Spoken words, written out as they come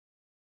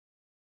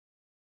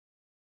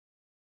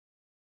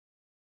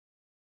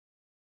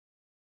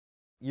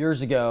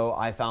Years ago,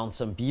 I found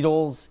some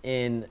beetles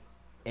in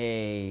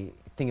a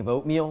thing of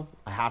oatmeal.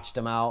 I hatched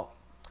them out,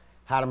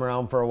 had them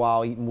around for a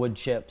while, eating wood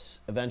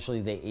chips.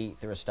 Eventually, they ate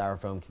through a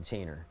styrofoam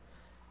container.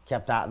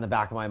 Kept that in the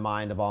back of my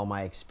mind of all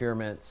my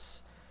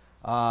experiments.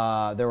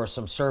 There were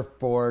some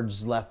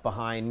surfboards left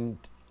behind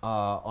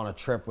on a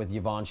trip with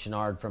Yvon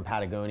Chouinard from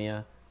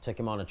Patagonia. Took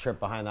him on a trip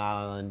behind the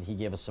island. He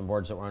gave us some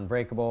boards that were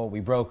unbreakable.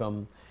 We broke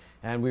them,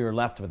 and we were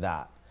left with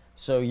that.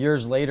 So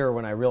years later,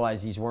 when I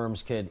realized these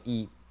worms could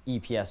eat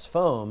EPS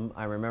foam,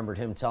 I remembered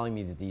him telling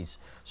me that these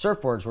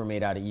surfboards were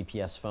made out of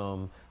EPS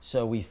foam,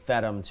 so we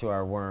fed them to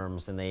our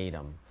worms and they ate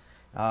them.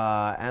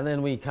 And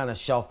then we kind of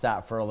shelved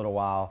that for a little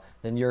while.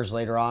 Then years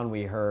later on,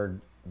 we heard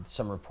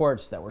some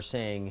reports that were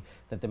saying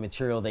that the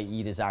material they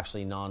eat is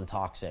actually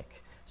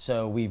non-toxic.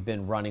 So we've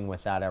been running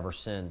with that ever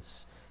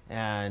since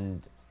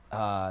and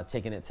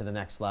taken it to the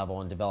next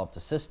level and developed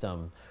a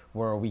system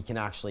where we can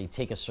actually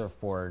take a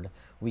surfboard,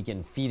 we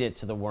can feed it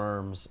to the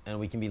worms, and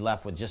we can be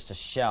left with just a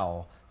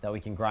shell that we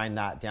can grind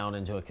that down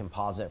into a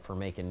composite for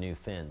making new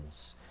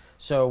fins.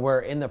 So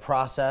we're in the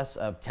process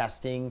of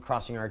testing,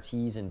 crossing our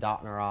T's and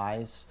dotting our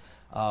I's.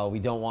 We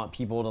don't want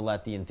people to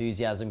let the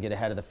enthusiasm get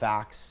ahead of the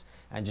facts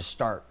and just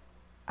start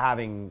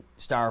having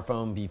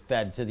styrofoam be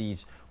fed to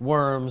these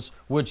worms,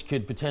 which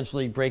could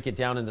potentially break it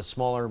down into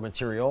smaller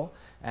material,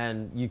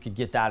 and you could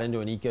get that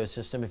into an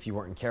ecosystem if you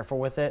weren't careful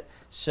with it.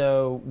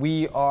 So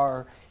we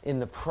are in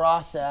the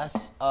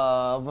process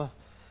of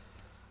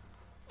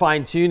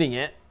fine-tuning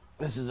it.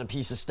 This is a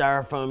piece of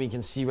styrofoam. You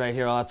can see right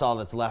here, that's all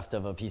that's left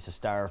of a piece of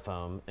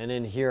styrofoam. And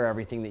in here,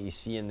 everything that you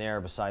see in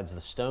there besides the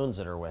stones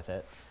that are with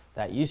it,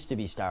 that used to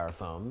be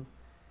styrofoam.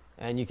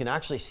 And you can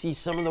actually see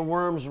some of the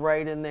worms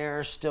right in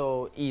there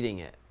still eating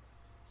it.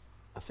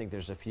 I think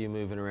there's a few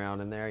moving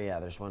around in there. Yeah,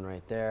 there's one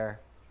right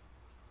there.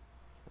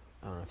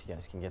 I don't know if you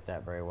guys can get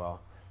that very well.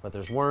 But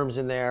there's worms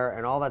in there,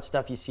 and all that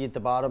stuff you see at the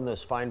bottom,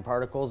 those fine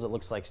particles, it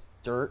looks like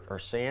dirt or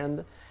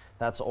sand.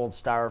 That's old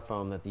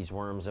styrofoam that these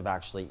worms have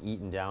actually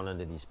eaten down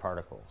into these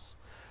particles.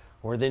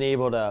 We're then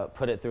able to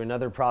put it through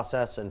another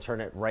process and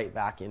turn it right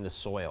back into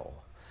soil.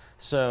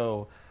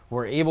 So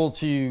we're able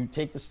to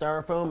take the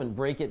styrofoam and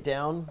break it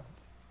down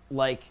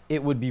like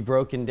it would be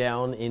broken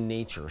down in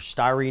nature.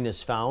 Styrene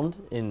is found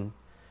in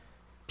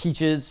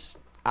peaches,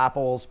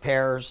 apples,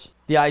 pears.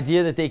 The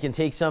idea that they can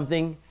take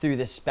something through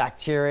this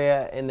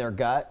bacteria in their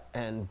gut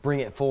and bring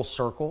it full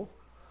circle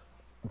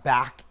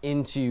back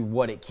into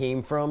what it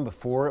came from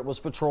before it was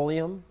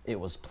petroleum. It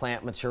was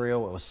plant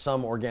material. It was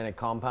some organic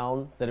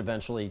compound that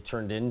eventually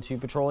turned into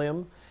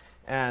petroleum.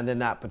 And then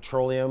that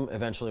petroleum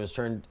eventually was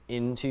turned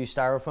into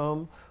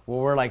styrofoam. Well,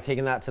 we're like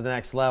taking that to the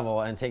next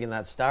level and taking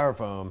that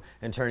styrofoam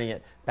and turning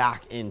it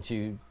back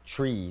into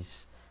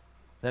trees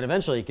that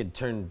eventually could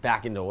turn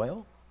back into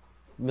oil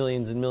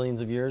millions and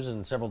millions of years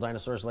and several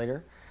dinosaurs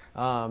later.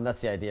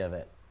 That's the idea of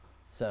it.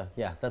 So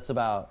yeah, that's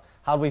about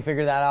how do we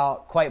figure that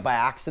out? Quite by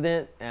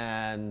accident,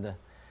 and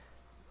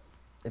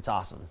it's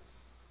awesome.